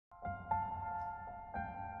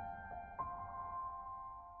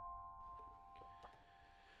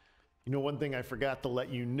You know, one thing I forgot to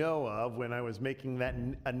let you know of when I was making that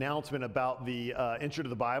announcement about the Intro to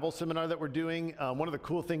the Bible seminar that we're doing, one of the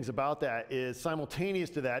cool things about that is simultaneous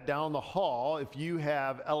to that, down the hall, if you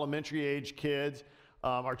have elementary age kids,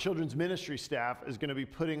 our children's ministry staff is going to be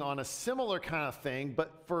putting on a similar kind of thing,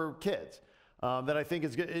 but for kids. That I think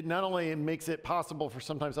is good. It not only makes it possible for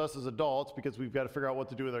sometimes us as adults, because we've got to figure out what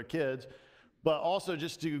to do with our kids, but also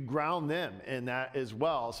just to ground them in that as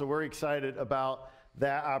well. So we're excited about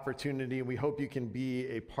that opportunity, and we hope you can be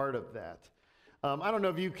a part of that. I don't know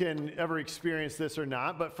if you can ever experience this or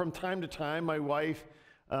not, but from time to time, my wife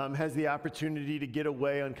has the opportunity to get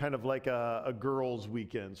away on kind of like a girls'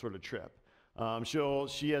 weekend sort of trip.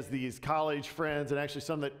 She has these college friends, and actually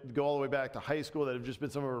some that go all the way back to high school that have just been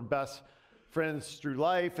some of her best friends through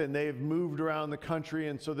life, and they've moved around the country,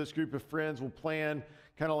 and so this group of friends will plan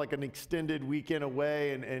kind of like an extended weekend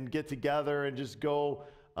away and get together and just go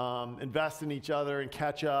invest in each other and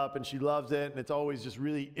catch up, and she loves it, and it's always just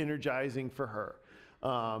really energizing for her.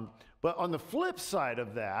 But on the flip side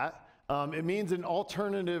of that, it means an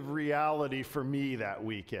alternative reality for me that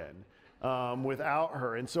weekend without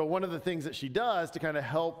her. And so one of the things that she does to kind of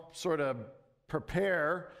help sort of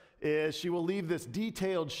prepare is she will leave this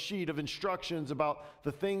detailed sheet of instructions about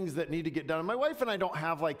the things that need to get done. And my wife and I don't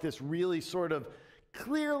have like this really sort of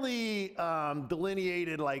clearly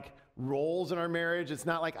delineated like roles in our marriage. It's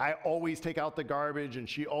not like I always take out the garbage and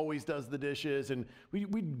she always does the dishes, and we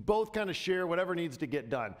both kind of share whatever needs to get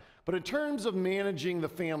done. But in terms of managing the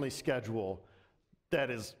family schedule, that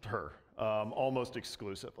is her almost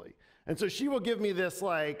exclusively. And so she will give me this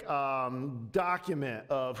like document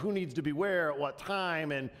of who needs to be where at what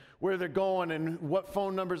time and where they're going and what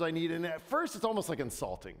phone numbers I need. And at first it's almost like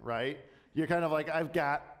insulting, right? You're kind of like, I've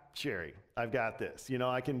got Sherry, I've got this, you know,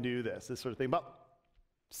 I can do this sort of thing. About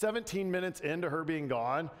 17 minutes into her being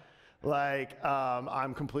gone, like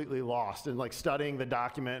I'm completely lost in like studying the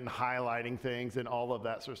document and highlighting things and all of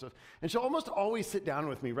that sort of stuff. And she'll almost always sit down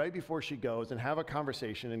with me right before she goes and have a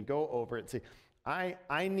conversation and go over it and say,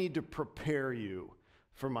 I need to prepare you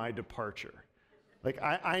for my departure. Like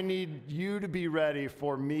I need you to be ready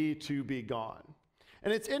for me to be gone.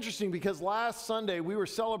 And it's interesting because last Sunday we were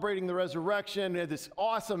celebrating the resurrection. We had this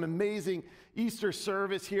awesome, amazing Easter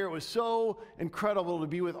service here. It was so incredible to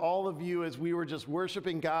be with all of you as we were just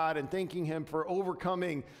worshiping God and thanking Him for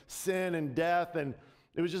overcoming sin and death. And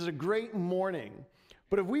it was just a great morning.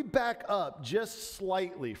 But if we back up just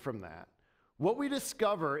slightly from that, what we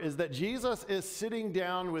discover is that Jesus is sitting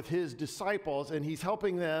down with His disciples and He's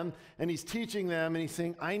helping them and He's teaching them and He's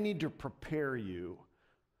saying, I need to prepare you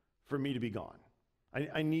for me to be gone.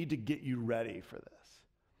 I need to get you ready for this.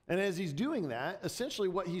 And as He's doing that, essentially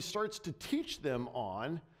what He starts to teach them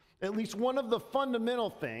on, at least one of the fundamental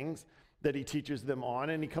things that He teaches them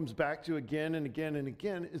on, and He comes back to again and again and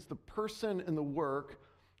again, is the person and the work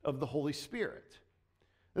of the Holy Spirit.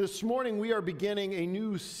 This morning we are beginning a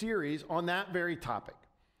new series on that very topic.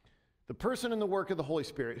 The person and the work of the Holy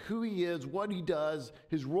Spirit, who He is, what He does,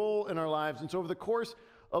 His role in our lives. And so over the course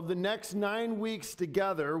of the next 9 weeks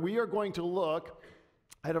together, we are going to look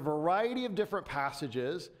at a variety of different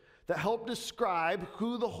passages that help describe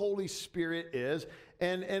who the Holy Spirit is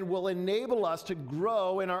and will enable us to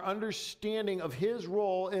grow in our understanding of His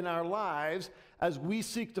role in our lives as we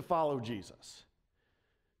seek to follow Jesus.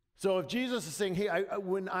 So if Jesus is saying, hey,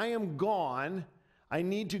 when I am gone, I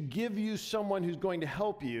need to give you someone who's going to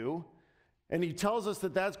help you, and He tells us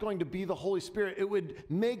that that's going to be the Holy Spirit, it would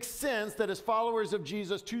make sense that as followers of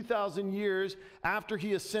Jesus 2,000 years after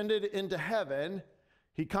He ascended into heaven,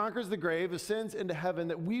 He conquers the grave, ascends into heaven,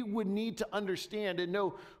 that we would need to understand and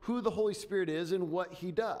know who the Holy Spirit is and what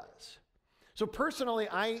He does. So personally,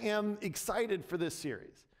 I am excited for this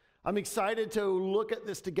series. I'm excited to look at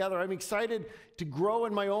this together. I'm excited to grow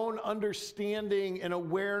in my own understanding and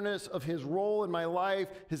awareness of His role in my life,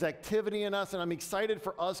 His activity in us, and I'm excited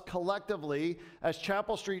for us collectively as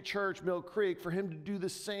Chapel Street Church, Mill Creek, for Him to do the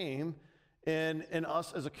same in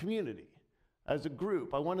us as a community. As a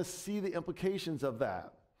group. I want to see the implications of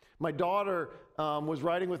that. My daughter was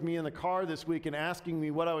riding with me in the car this week and asking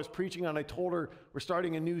me what I was preaching on. I told her we're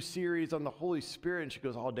starting a new series on the Holy Spirit, and she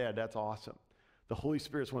goes, oh, Dad, that's awesome. The Holy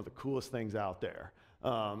Spirit is one of the coolest things out there.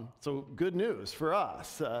 So good news for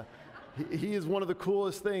us. He is one of the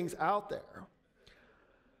coolest things out there.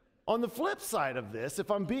 On the flip side of this,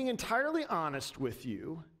 if I'm being entirely honest with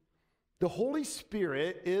you, the Holy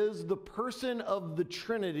Spirit is the person of the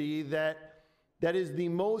Trinity that is the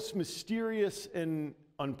most mysterious and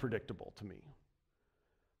unpredictable to me.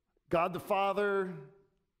 God the Father,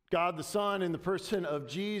 God the Son, in the person of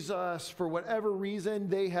Jesus, for whatever reason,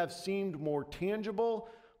 they have seemed more tangible,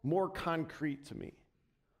 more concrete to me.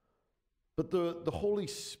 But the Holy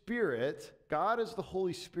Spirit, God as the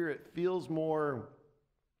Holy Spirit, feels more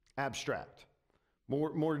abstract,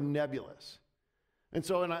 more nebulous. And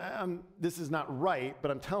so, this is not right, but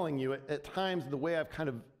I'm telling you, at times, the way I've kind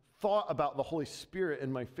of thought about the Holy Spirit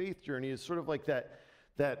in my faith journey is sort of like that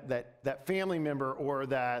family member or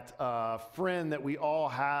that friend that we all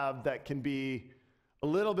have that can be a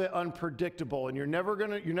little bit unpredictable, and you're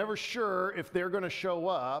never sure if they're gonna show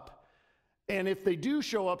up, and if they do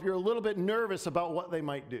show up, you're a little bit nervous about what they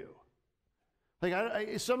might do.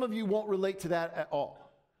 Like some of you won't relate to that at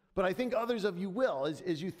all. But I think others of you will,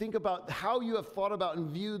 as you think about how you have thought about and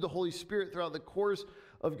viewed the Holy Spirit throughout the course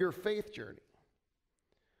of your faith journey.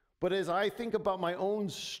 But as I think about my own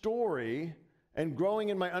story and growing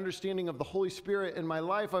in my understanding of the Holy Spirit in my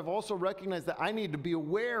life, I've also recognized that I need to be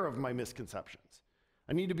aware of my misconceptions.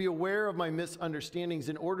 I need to be aware of my misunderstandings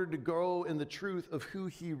in order to grow in the truth of who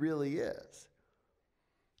He really is.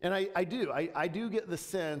 And I do get the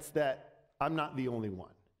sense that I'm not the only one.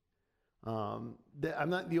 That I'm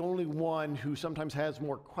not the only one who sometimes has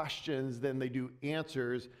more questions than they do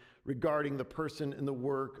answers regarding the person and the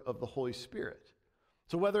work of the Holy Spirit.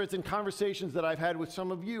 So whether it's in conversations that I've had with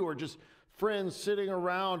some of you or just friends sitting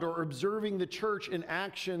around or observing the church in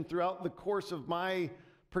action throughout the course of my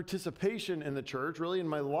participation in the church, really in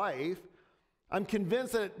my life, I'm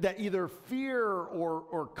convinced that either fear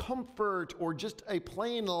or comfort or just a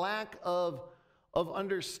plain lack of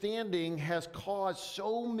understanding has caused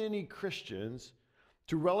so many Christians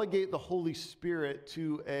to relegate the Holy Spirit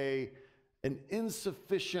to an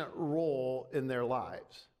insufficient role in their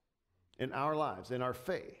lives, in our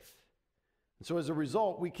faith. And so as a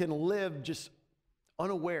result, we can live just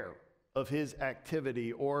unaware of His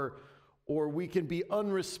activity, or we can be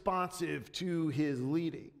unresponsive to His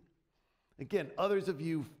leading. Again, others of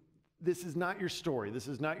you, this is not your story. This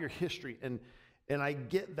is not your history. And I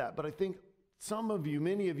get that, but I think some of you,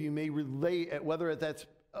 many of you may relate at whether that's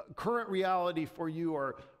current reality for you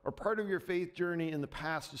or part of your faith journey in the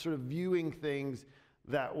past to sort of viewing things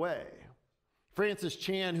that way. Francis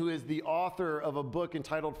Chan, who is the author of a book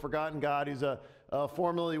entitled Forgotten God, he's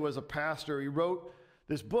formerly was a pastor. He wrote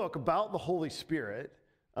this book about the Holy Spirit,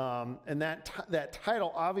 and that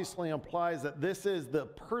title obviously implies that this is the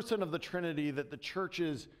person of the Trinity that the church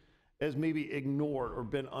has maybe ignored or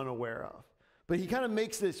been unaware of. But he kind of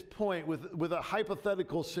makes this point with a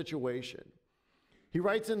hypothetical situation. He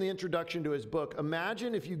writes in the introduction to his book,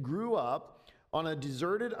 imagine if you grew up on a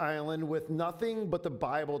deserted island with nothing but the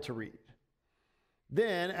Bible to read.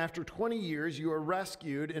 Then, after 20 years, you are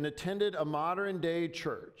rescued and attended a modern-day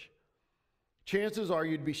church. Chances are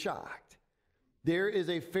you'd be shocked. There is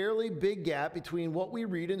a fairly big gap between what we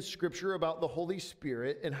read in Scripture about the Holy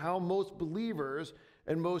Spirit and how most believers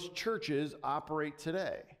and most churches operate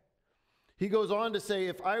today. He goes on to say,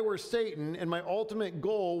 if I were Satan and my ultimate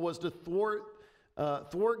goal was to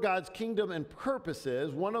thwart God's kingdom and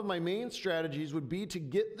purposes, one of my main strategies would be to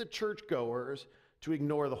get the churchgoers to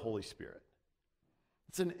ignore the Holy Spirit.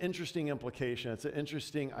 It's an interesting implication. It's an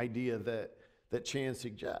interesting idea that Chan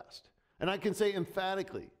suggests. And I can say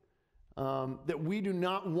emphatically that we do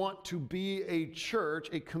not want to be a church,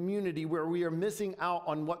 a community where we are missing out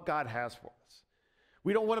on what God has for us.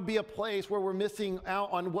 We don't want to be a place where we're missing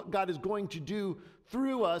out on what God is going to do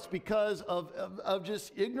through us because of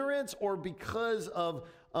just ignorance or because of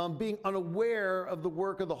being unaware of the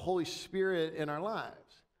work of the Holy Spirit in our lives.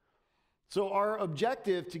 So our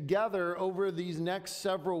objective together over these next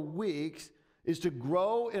several weeks is to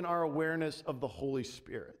grow in our awareness of the Holy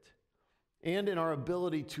Spirit and in our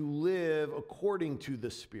ability to live according to the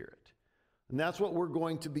Spirit. And that's what we're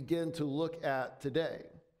going to begin to look at today.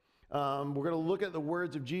 We're going to look at the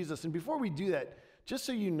words of Jesus. And before we do that, just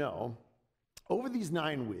so you know, over these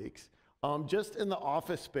 9 weeks, just in the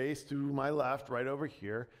office space to my left, right over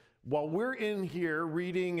here, while we're in here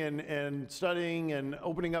reading and studying and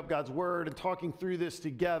opening up God's Word and talking through this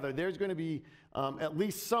together, there's going to be at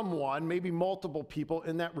least someone, maybe multiple people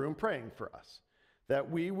in that room praying for us, that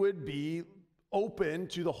we would be open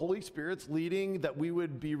to the Holy Spirit's leading, that we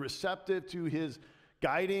would be receptive to His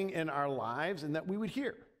guiding in our lives, and that we would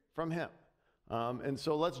hear from Him. And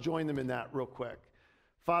so let's join them in that real quick.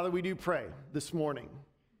 Father, we do pray this morning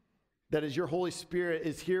that as your Holy Spirit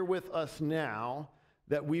is here with us now,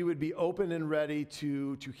 that we would be open and ready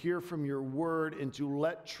to hear from your word and to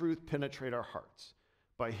let truth penetrate our hearts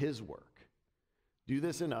by His work. Do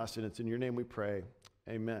this in us, and it's in your name we pray.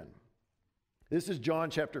 Amen. This is John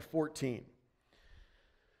chapter 14.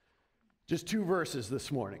 Just 2 verses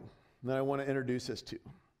this morning that I want to introduce us to.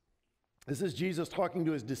 This is Jesus talking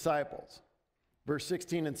to His disciples. Verse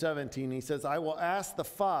 16 and 17, He says, I will ask the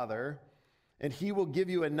Father, and he will give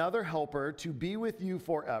you another helper to be with you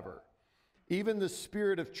forever, even the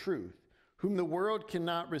Spirit of truth, whom the world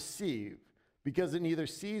cannot receive, because it neither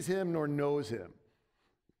sees him nor knows him.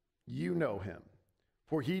 You know him,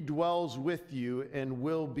 for he dwells with you and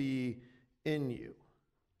will be in you.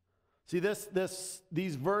 See,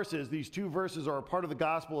 these verses, these two verses are a part of the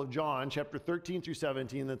Gospel of John, chapter 13 through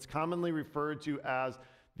 17, that's commonly referred to as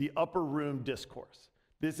the upper room discourse.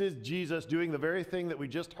 This is Jesus doing the very thing that we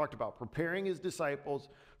just talked about, preparing his disciples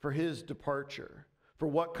for his departure, for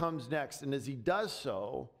what comes next. And as he does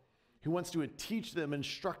so, he wants to teach them,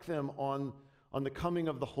 instruct them on the coming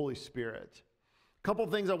of the Holy Spirit. A couple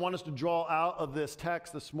of things I want us to draw out of this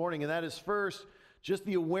text this morning, and that is first, just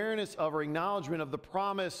the awareness of or acknowledgement of the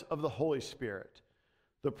promise of the Holy Spirit.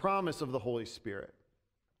 The promise of the Holy Spirit.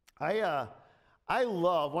 I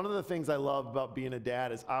love, one of the things I love about being a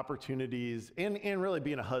dad is opportunities, and really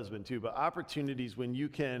being a husband too, but opportunities when you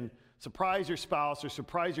can surprise your spouse or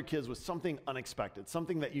surprise your kids with something unexpected,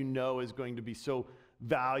 something that you know is going to be so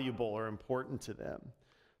valuable or important to them.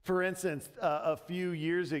 For instance, a few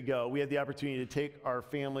years ago, we had the opportunity to take our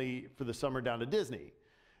family for the summer down to Disney.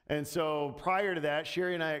 And so prior to that,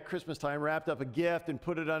 Sherry and I at Christmas time wrapped up a gift and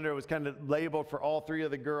put it under. It was kind of labeled for all three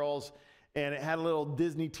of the girls. And it had a little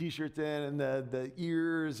Disney t-shirts in and the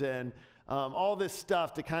ears and all this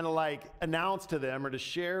stuff to kind of like announce to them or to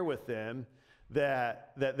share with them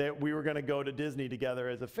that we were going to go to Disney together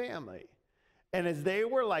as a family. And as they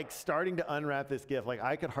were like starting to unwrap this gift, like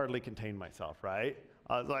I could hardly contain myself, right?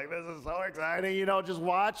 I was like, this is so exciting, you know, just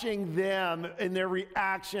watching them and their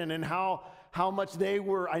reaction and how much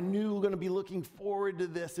I knew going to be looking forward to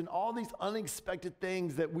this and all these unexpected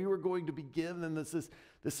things that we were going to be given. This is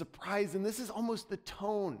the surprise. And this is almost the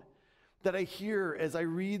tone that I hear as I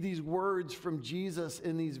read these words from Jesus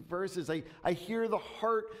in these verses. I hear the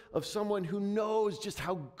heart of someone who knows just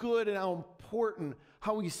how good and how important,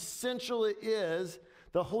 how essential it is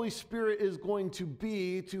the Holy Spirit is going to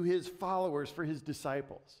be to his followers, for his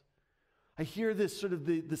disciples. I hear this sort of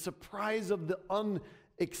the surprise of the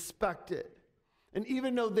unexpected. And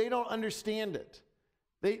even though they don't understand it,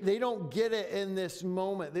 they don't get it in this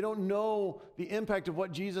moment. They don't know the impact of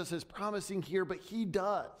what Jesus is promising here, but he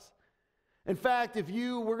does. In fact,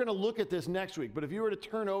 we're going to look at this next week, but if you were to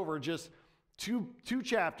turn over just two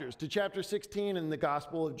chapters to chapter 16 in the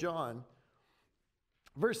Gospel of John,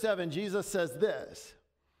 verse 7, Jesus says this.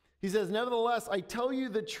 He says, nevertheless, I tell you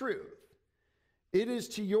the truth. It is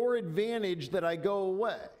to your advantage that I go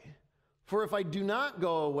away. For if I do not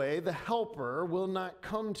go away, the Helper will not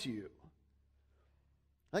come to you.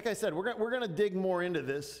 Like I said, we're going to dig more into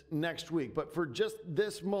this next week. But for just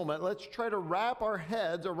this moment, let's try to wrap our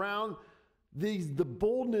heads around the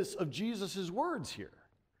boldness of Jesus' words here,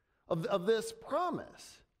 of this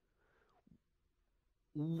promise.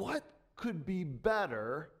 What could be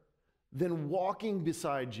better than walking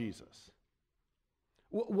beside Jesus?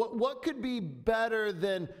 What could be better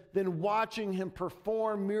than watching him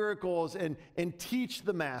perform miracles and teach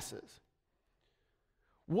the masses?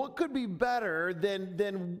 What could be better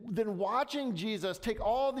than watching Jesus take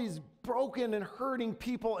all these broken and hurting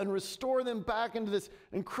people and restore them back into this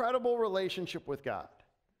incredible relationship with God?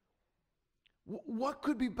 What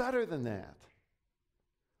could be better than that?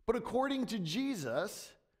 But according to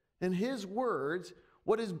Jesus and his words,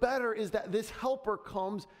 what is better is that this helper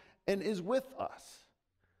comes and is with us.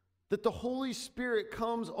 That the Holy Spirit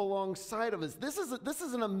comes alongside of us. This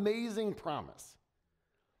is an amazing promise.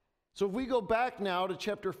 So if we go back now to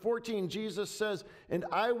chapter 14, Jesus says, and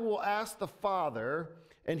I will ask the Father,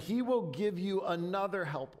 and he will give you another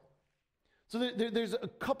helper. So there's a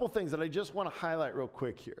couple things that I just want to highlight real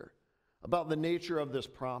quick here about the nature of this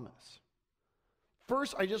promise.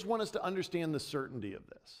 First, I just want us to understand the certainty of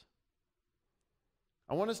this.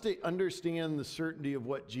 I want us to understand the certainty of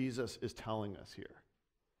what Jesus is telling us here.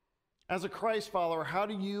 As a Christ follower, how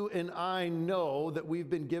do you and I know that we've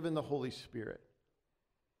been given the Holy Spirit?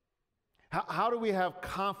 How do we have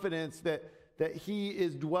confidence that he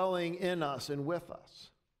is dwelling in us and with us?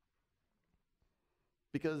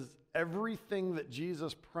 Because everything that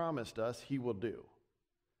Jesus promised us, he will do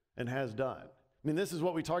and has done. I mean, this is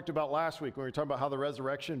what we talked about last week when we were talking about how the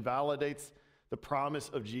resurrection validates the promise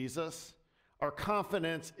of Jesus. Our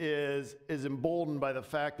confidence is emboldened by the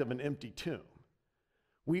fact of an empty tomb.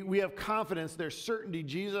 We have confidence, there's certainty.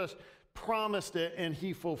 Jesus promised it and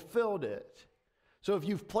he fulfilled it. So if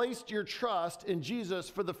you've placed your trust in Jesus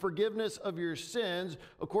for the forgiveness of your sins,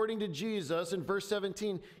 according to Jesus in verse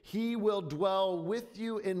 17, he will dwell with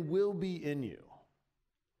you and will be in you.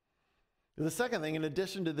 And the second thing, in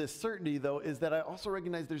addition to this certainty, though, is that I also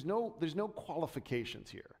recognize there's no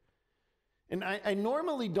qualifications here. And I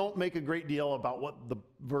normally don't make a great deal about what the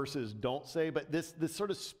verses don't say, but this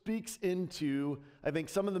sort of speaks into, I think,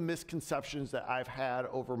 some of the misconceptions that I've had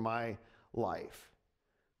over my life,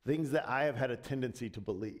 things that I have had a tendency to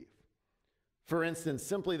believe. For instance,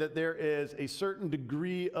 simply that there is a certain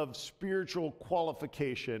degree of spiritual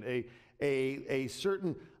qualification, a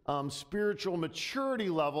certain spiritual maturity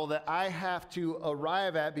level that I have to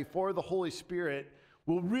arrive at before the Holy Spirit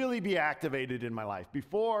will really be activated in my life,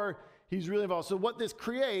 before he's really involved. So what this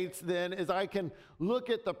creates then is I can look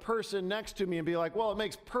at the person next to me and be like, well, it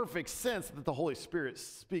makes perfect sense that the Holy Spirit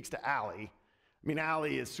speaks to Allie. I mean,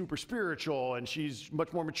 Allie is super spiritual and she's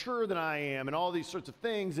much more mature than I am and all these sorts of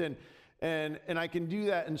things. And I can do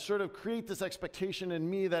that and sort of create this expectation in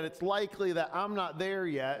me that it's likely that I'm not there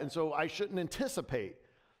yet. And so I shouldn't anticipate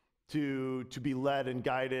to be led and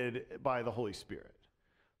guided by the Holy Spirit.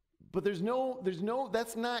 But there's no,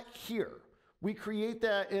 that's not here. We create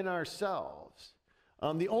that in ourselves.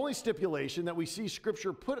 The only stipulation that we see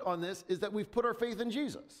Scripture put on this is that we've put our faith in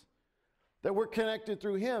Jesus, that we're connected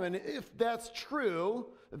through him. And if that's true,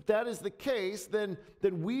 if that is the case, then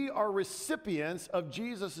we are recipients of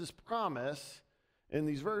Jesus' promise in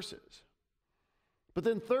these verses. But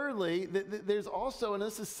then thirdly, there's also, and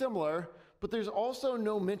this is similar, but there's also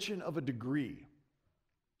no mention of a degree.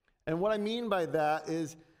 And what I mean by that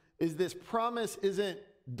is this promise isn't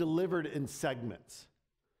delivered in segments.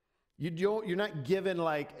 You're not given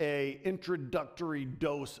like a introductory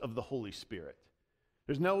dose of the Holy Spirit.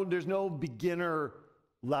 There's no beginner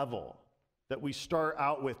level that we start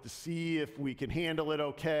out with to see if we can handle it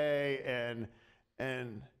okay,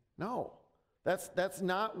 and no, that's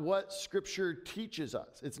not what Scripture teaches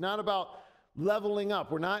us. It's not about leveling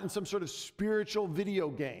up. We're not in some sort of spiritual video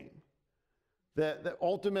game that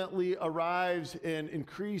ultimately arrives in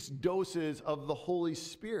increased doses of the Holy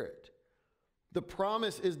Spirit. The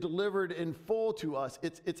promise is delivered in full to us.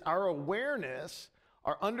 It's our awareness,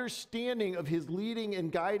 our understanding of his leading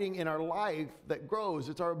and guiding in our life that grows.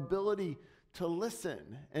 It's our ability to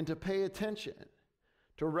listen and to pay attention,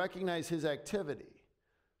 to recognize his activity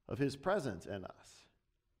of his presence in us.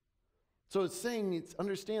 So it's saying,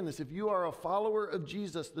 understand this, if you are a follower of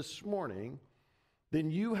Jesus this morning, then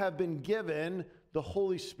you have been given the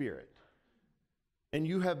Holy Spirit, and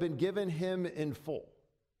you have been given him in full.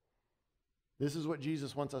 This is what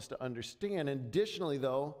Jesus wants us to understand. And additionally,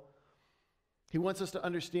 though, he wants us to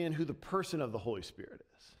understand who the person of the Holy Spirit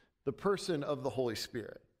is. The person of the Holy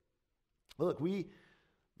Spirit. Look, the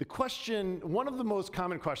question, one of the most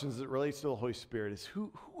common questions that relates to the Holy Spirit is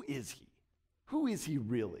who is he? Who is he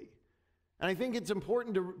really? And I think it's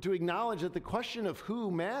important to acknowledge that the question of who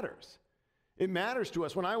matters. It matters to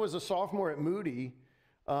us. When I was a sophomore at Moody,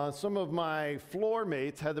 some of my floor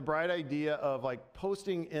mates had the bright idea of like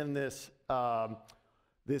posting in this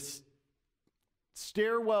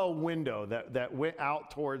stairwell window that went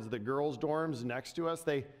out towards the girls' dorms next to us.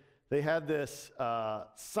 They had this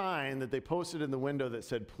sign that they posted in the window that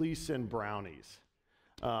said, "Please send brownies."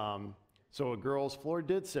 So a girls' floor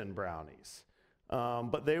did send brownies,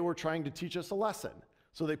 but they were trying to teach us a lesson.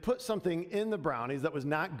 So they put something in the brownies that was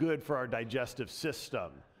not good for our digestive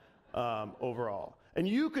system overall. And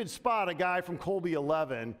you could spot a guy from Colby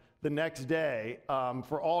 11 the next day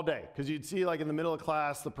for all day, because you'd see like in the middle of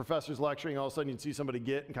class, the professor's lecturing, all of a sudden you'd see somebody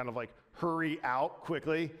get and kind of like hurry out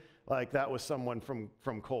quickly, like that was someone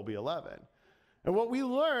from Colby 11. And what we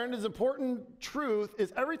learned is important truth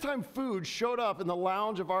is every time food showed up in the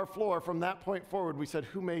lounge of our floor from that point forward, we said,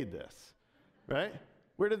 who made this, right?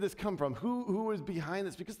 Where did this come from? Who is behind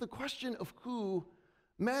this? Because the question of who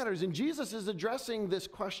matters. And Jesus is addressing this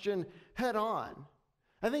question head on.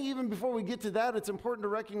 I think even before we get to that, it's important to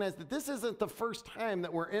recognize that this isn't the first time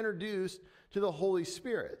that we're introduced to the Holy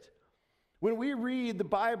Spirit. When we read the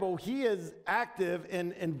Bible, he is active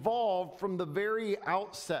and involved from the very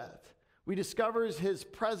outset. We discover his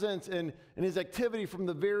presence and his activity from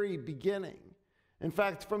the very beginning. In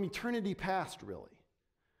fact, from eternity past, really.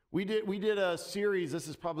 We did a series, this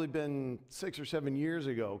has probably been 6 or 7 years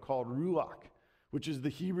ago, called Ruach, which is the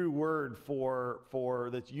Hebrew word for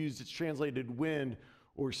that's used, it's translated wind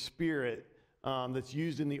or spirit, that's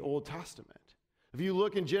used in the Old Testament. If you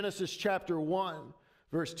look in Genesis chapter 1,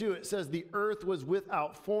 verse 2, it says, "The earth was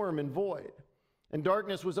without form and void, and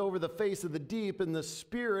darkness was over the face of the deep, and the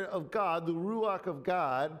Spirit of God, the Ruach of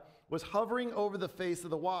God, was hovering over the face of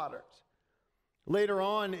the waters." Later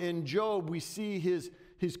on in Job, we see his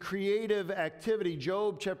creative activity.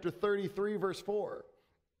 Job chapter 33, verse 4.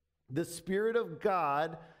 "The Spirit of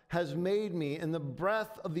God has made me, and the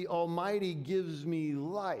breath of the Almighty gives me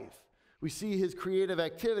life." We see his creative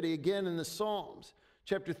activity again in the Psalms.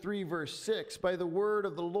 chapter 3, verse 6. By the word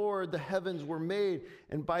of the Lord the heavens were made,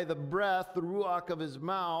 and by the breath, the ruach of his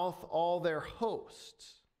mouth, all their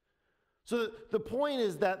hosts. So the point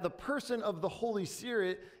is that the person of the Holy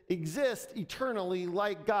Spirit exists eternally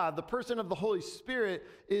like God. The person of the Holy Spirit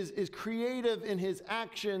is creative in his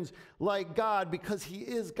actions like God because he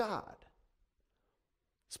is God.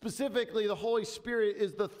 Specifically, the Holy Spirit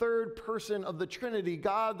is the third person of the Trinity.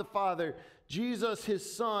 God the Father, Jesus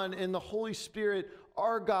his Son, and the Holy Spirit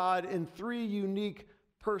are God in three unique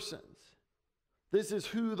persons. This is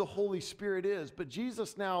who the Holy Spirit is. But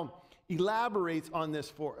Jesus now elaborates on this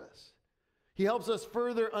for us. He helps us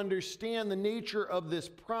further understand the nature of this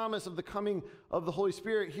promise of the coming of the Holy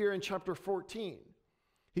Spirit here in chapter 14.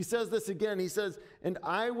 He says this again. He says, "And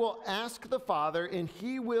I will ask the Father, and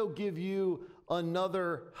he will give you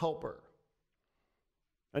another helper."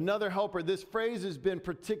 Another helper. This phrase has been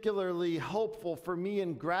particularly helpful for me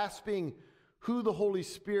in grasping who the Holy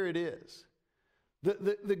Spirit is.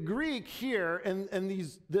 The Greek here and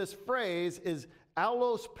this phrase is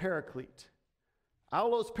allos paraclete.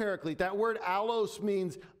 Allos paraclete. That word allos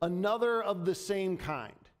means another of the same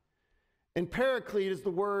kind. And paraclete is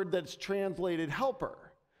the word that's translated helper.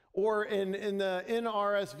 Or in the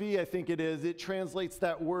NRSV, I think it is, it translates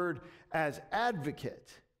that word as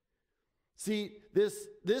advocate. See, this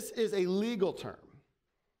is a legal term.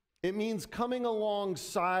 It means coming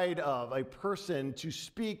alongside of a person to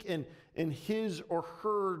speak in his or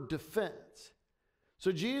her defense.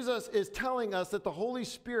 So Jesus is telling us that the Holy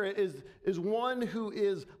Spirit is one who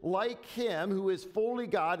is like him, who is fully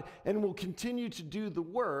God, and will continue to do the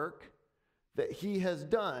work that he has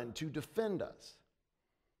done to defend us.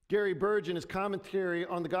 Gary Burge, in his commentary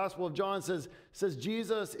on the Gospel of John, says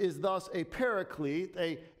Jesus is thus a paraclete,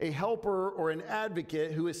 a helper or an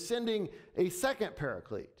advocate who is sending a second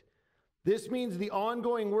paraclete. This means the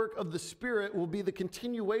ongoing work of the Spirit will be the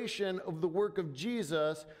continuation of the work of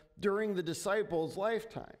Jesus during the disciples'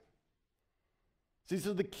 lifetime. See,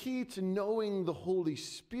 so the key to knowing the Holy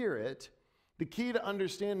Spirit, the key to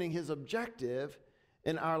understanding his objective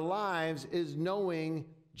in our lives is knowing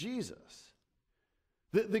Jesus.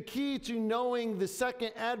 The key to knowing the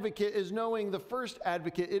second advocate is knowing the first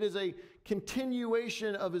advocate. It is a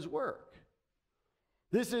continuation of his work.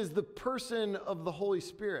 This is the person of the Holy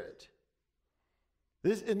Spirit.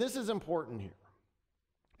 This is important here.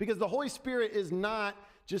 Because the Holy Spirit is not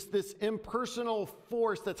just this impersonal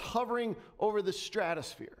force that's hovering over the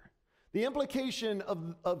stratosphere. The implication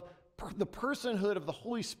of the personhood of the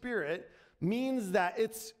Holy Spirit means that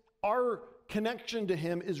our connection to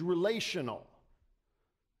him is relational.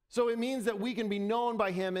 So it means that we can be known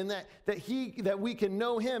by him and that we can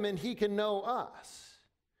know him and he can know us.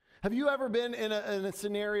 Have you ever been in a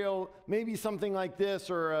scenario, maybe something like this,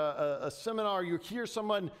 or a seminar, you hear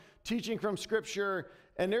someone teaching from Scripture,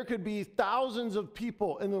 and there could be thousands of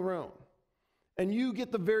people in the room, and you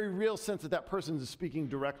get the very real sense that person is speaking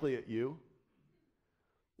directly at you?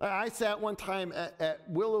 I sat one time at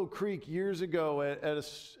Willow Creek years ago at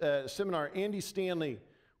a seminar. Andy Stanley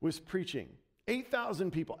was preaching.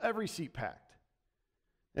 8,000 people, every seat packed.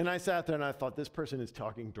 And I sat there and I thought, this person is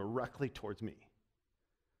talking directly towards me.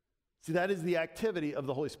 See, that is the activity of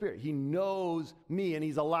the Holy Spirit. He knows me, and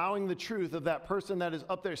he's allowing the truth of that person that is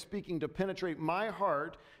up there speaking to penetrate my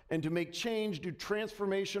heart and to make change, do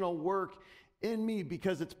transformational work in me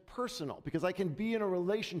because it's personal, because I can be in a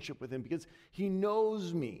relationship with him, because he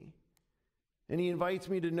knows me and he invites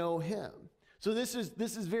me to know him. So this is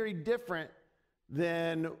very different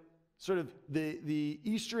than sort of the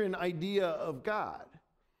Eastern idea of God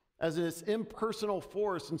as this impersonal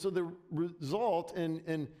force. And so the result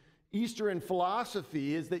in Eastern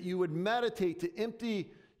philosophy is that you would meditate to empty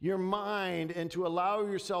your mind and to allow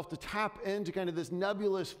yourself to tap into kind of this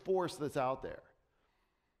nebulous force that's out there.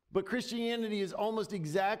 But Christianity is almost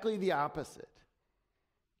exactly the opposite.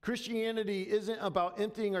 Christianity isn't about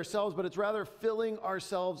emptying ourselves, but it's rather filling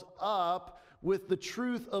ourselves up with the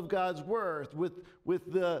truth of God's word, with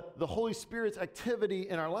the Holy Spirit's activity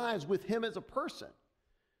in our lives, with him as a person.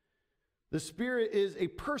 The Spirit is he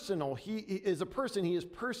is a person, he is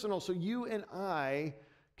personal, so you and I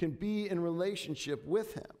can be in relationship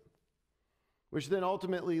with him. Which then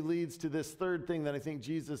ultimately leads to this third thing that I think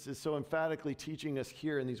Jesus is so emphatically teaching us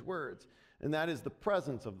here in these words, and that is the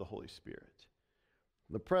presence of the Holy Spirit.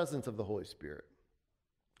 The presence of the Holy Spirit.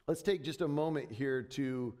 Let's take just a moment here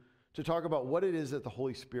to talk about what it is that the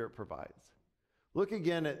Holy Spirit provides. Look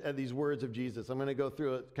again at these words of Jesus. I'm going to go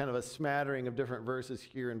through kind of a smattering of different verses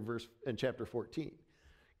here in chapter 14.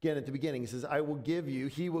 Again, at the beginning, he says,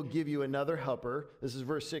 he will give you another helper. This is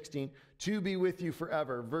verse 16, to be with you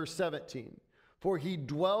forever. Verse 17, for he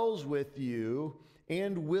dwells with you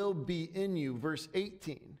and will be in you. Verse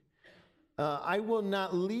 18. I will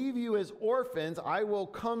not leave you as orphans. I will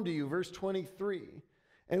come to you. Verse 23.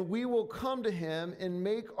 And we will come to him and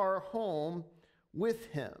make our home with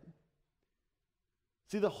him.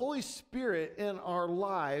 See, the Holy Spirit in our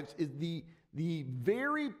lives is the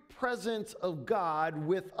very presence of God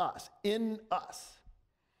with us, in us.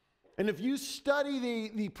 And if you study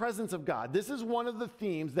the presence of God, this is one of the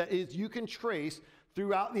themes that is you can trace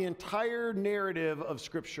throughout the entire narrative of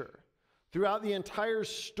Scripture, throughout the entire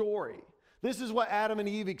story. This is what Adam and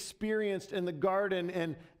Eve experienced in the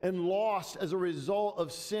garden and lost as a result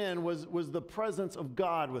of sin was the presence of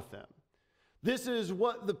God with them. This is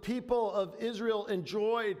what the people of Israel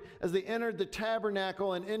enjoyed as they entered the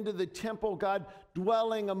tabernacle and into the temple, God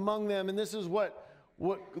dwelling among them. And this is what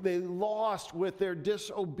they lost with their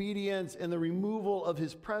disobedience and the removal of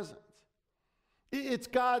his presence. It's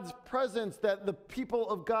God's presence that the people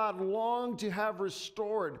of God longed to have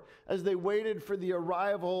restored as they waited for the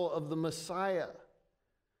arrival of the Messiah.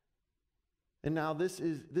 And now this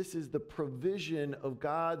is the provision of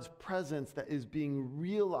God's presence that is being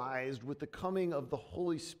realized with the coming of the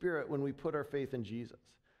Holy Spirit when we put our faith in Jesus.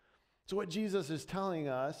 So what Jesus is telling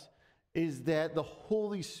us is that the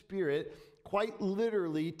Holy Spirit quite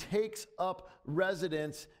literally takes up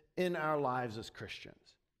residence in our lives as Christians.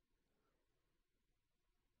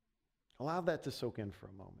 Allow that to soak in for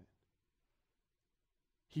a moment.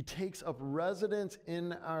 He takes up residence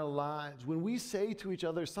in our lives. When we say to each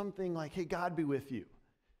other something like, hey, God be with you.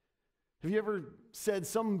 Have you ever said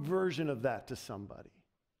some version of that to somebody?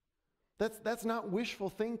 That's not wishful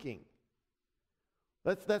thinking.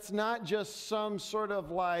 That's not just some sort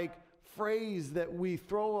of like phrase that we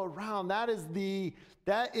throw around. That is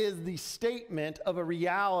the statement of a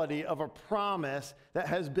reality, of a promise that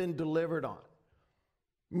has been delivered on.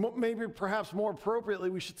 Maybe perhaps more appropriately,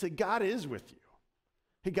 we should say God is with you.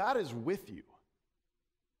 Hey, God is with you.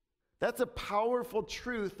 That's a powerful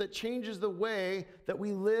truth that changes the way that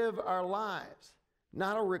we live our lives,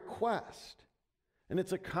 not a request. And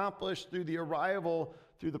it's accomplished through the arrival,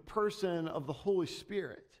 through the person of the Holy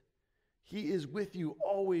Spirit. He is with you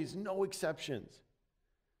always, no exceptions.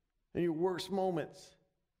 In your worst moments,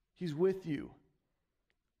 he's with you.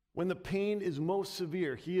 When the pain is most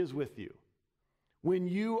severe, he is with you. When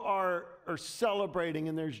you are celebrating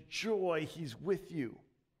and there's joy, he's with you.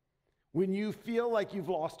 When you feel like you've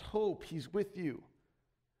lost hope, he's with you.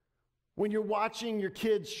 When you're watching your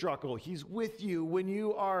kids struggle, he's with you. When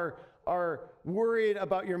you are worried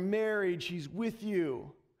about your marriage, he's with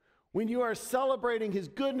you. When you are celebrating his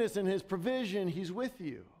goodness and his provision, he's with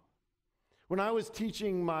you. When I was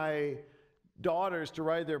teaching my daughters to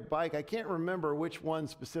ride their bike, I can't remember which one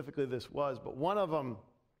specifically this was, but one of them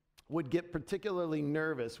would get particularly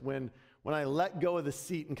nervous when I let go of the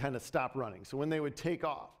seat and kind of stop running. So when they would take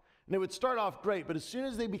off. And it would start off great, but as soon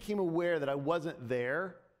as they became aware that I wasn't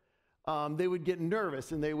there, they would get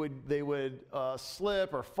nervous and they would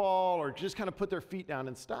slip or fall or just kind of put their feet down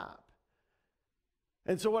and stop.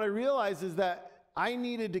 And so what I realized is that I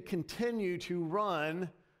needed to continue to run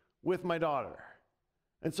with my daughter.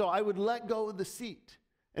 And so I would let go of the seat.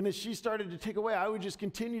 And as she started to take away, I would just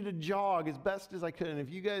continue to jog as best as I could. And if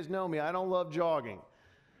you guys know me, I don't love jogging.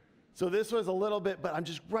 So this was a little bit, but I'm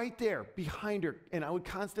just right there behind her. And I would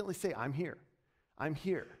constantly say, I'm here. I'm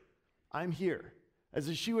here. I'm here.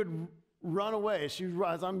 As she would run away,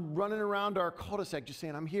 as I'm running around our cul-de-sac, just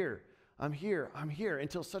saying, I'm here. I'm here. I'm here.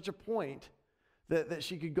 Until such a point that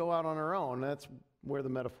she could go out on her own. That's where the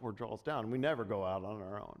metaphor draws down. We never go out on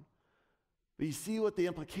our own. But you see what the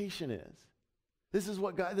implication is. This is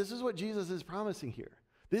what Jesus is promising here.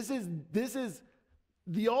 This is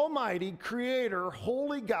the Almighty Creator,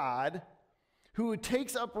 Holy God, who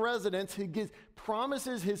takes up residence, who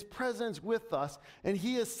promises his presence with us, and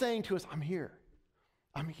he is saying to us, I'm here.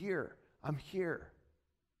 I'm here. I'm here.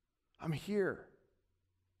 I'm here.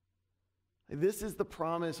 This is the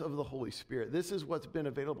promise of the Holy Spirit. This is what's been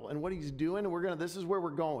available. And what he's doing, this is where we're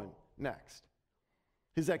going next.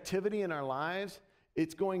 His activity in our lives, he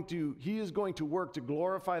is going to work to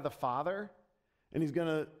glorify the Father, and he's going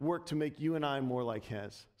to work to make you and I more like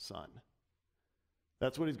his Son.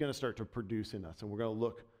 That's what he's going to start to produce in us, and we're going to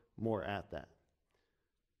look more at that.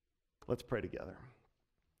 Let's pray together.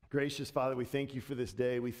 Gracious Father, we thank you for this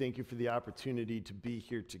day. We thank you for the opportunity to be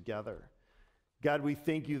here together. God, we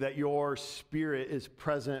thank you that your Spirit is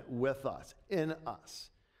present with us, in us.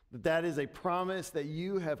 That is a promise that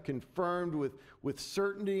you have confirmed with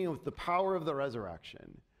certainty and with the power of the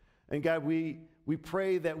resurrection. And God, we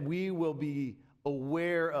pray that we will be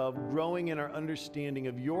aware of growing in our understanding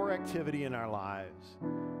of your activity in our lives,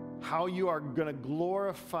 how you are going to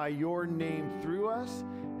glorify your name through us,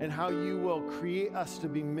 and how you will create us to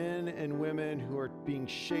be men and women who are being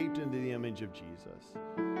shaped into the image of Jesus.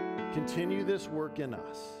 Continue this work in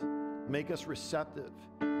us. Make us receptive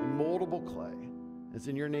and moldable clay. It's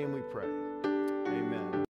in your name we pray. Amen.